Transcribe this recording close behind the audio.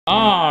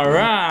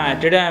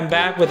Alright, today I'm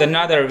back with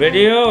another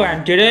video,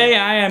 and today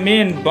I am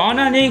in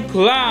Banani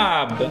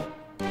Club.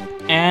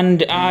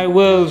 And I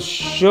will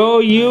show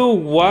you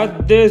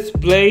what this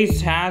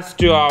place has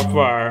to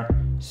offer,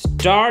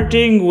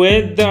 starting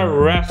with the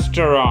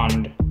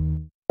restaurant.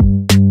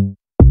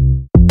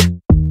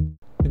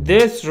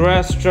 This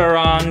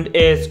restaurant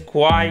is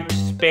quite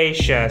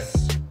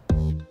spacious.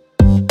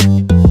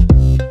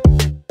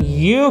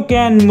 You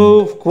can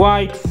move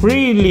quite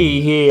freely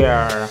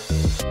here.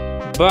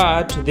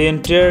 But the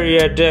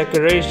interior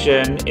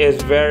decoration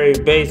is very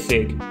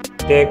basic.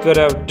 They could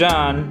have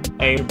done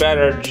a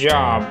better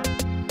job.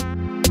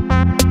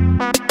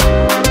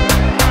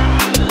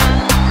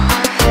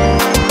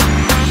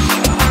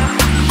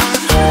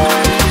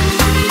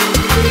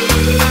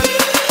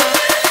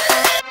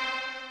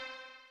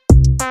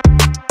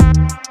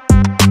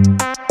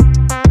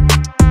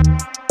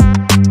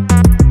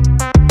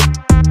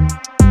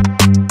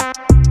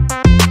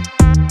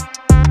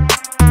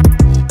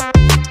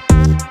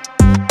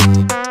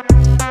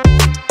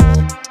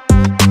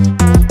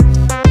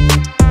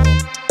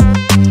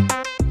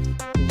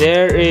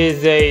 There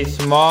is a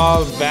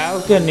small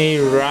balcony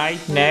right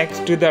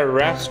next to the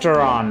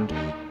restaurant.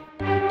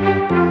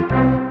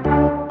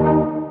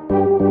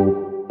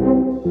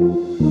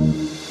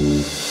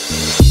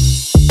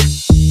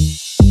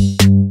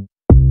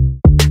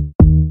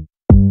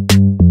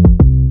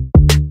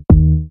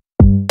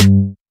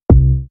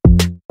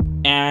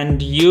 And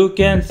you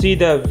can see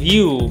the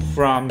view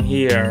from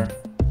here.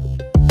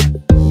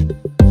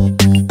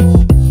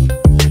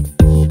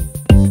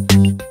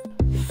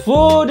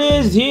 Food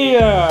is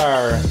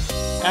here,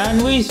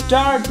 and we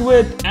start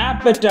with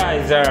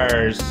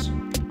appetizers.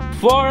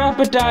 For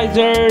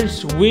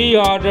appetizers, we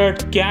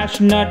ordered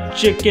cashew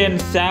chicken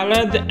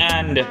salad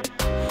and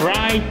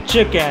fried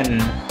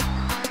chicken.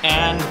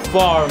 And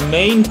for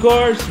main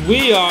course,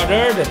 we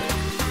ordered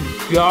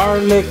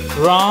garlic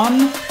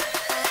prawn,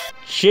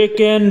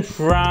 chicken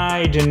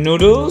fried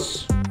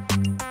noodles,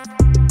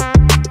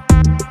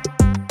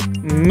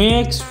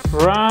 mixed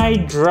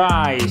fried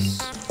rice,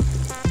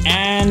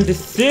 and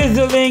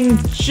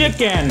sizzling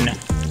chicken.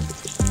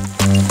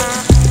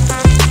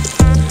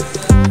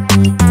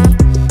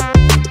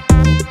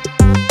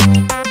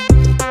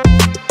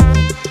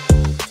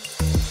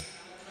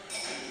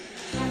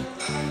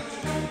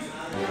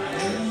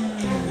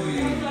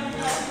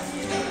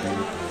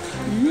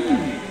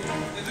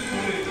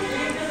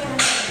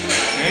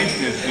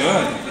 Taste is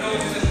good.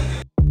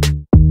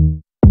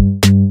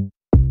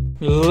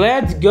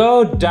 Let's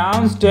go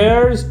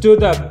downstairs to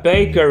the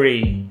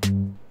bakery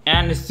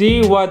and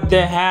see what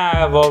they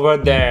have over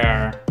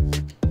there.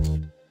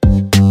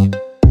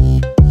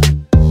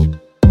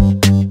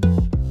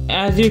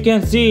 As you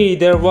can see,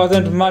 there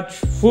wasn't much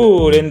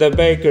food in the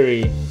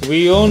bakery.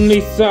 We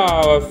only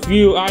saw a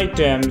few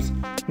items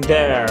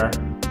there.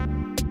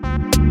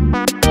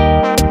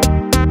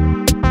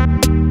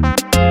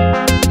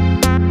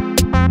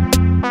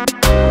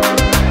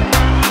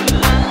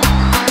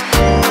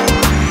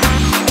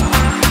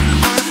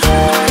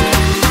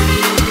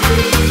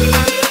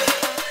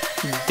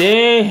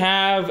 They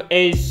have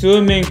a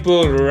swimming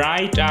pool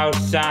right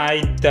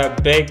outside the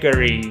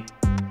bakery.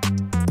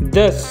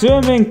 The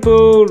swimming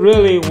pool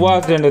really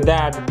wasn't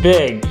that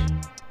big,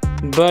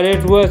 but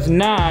it was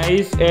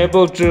nice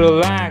able to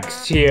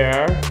relax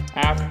here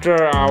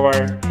after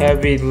our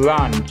heavy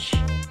lunch.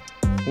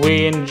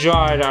 We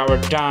enjoyed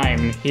our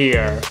time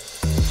here.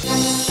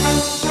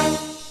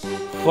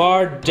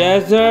 For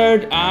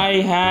dessert,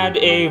 I had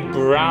a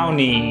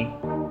brownie.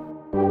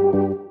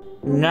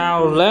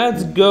 Now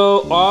let's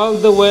go all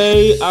the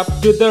way up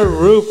to the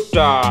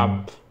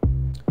rooftop.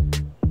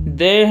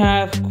 They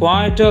have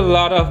quite a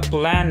lot of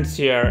plants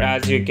here,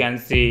 as you can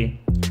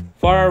see.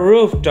 For a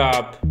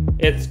rooftop,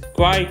 it's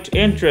quite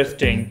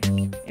interesting,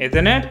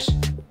 isn't it?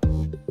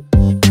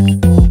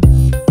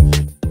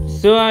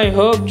 So I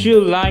hope you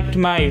liked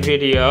my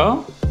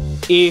video.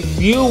 If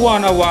you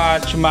wanna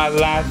watch my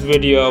last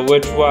video,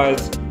 which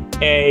was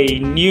a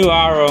new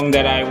arong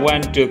that I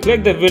went to,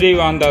 click the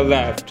video on the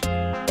left.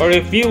 Or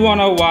if you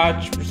want to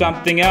watch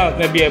something else,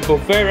 maybe a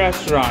buffet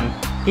restaurant,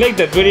 click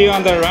the video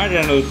on the right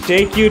and it will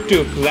take you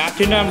to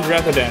Platinum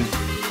Residence.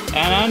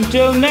 And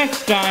until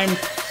next time,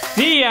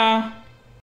 see ya!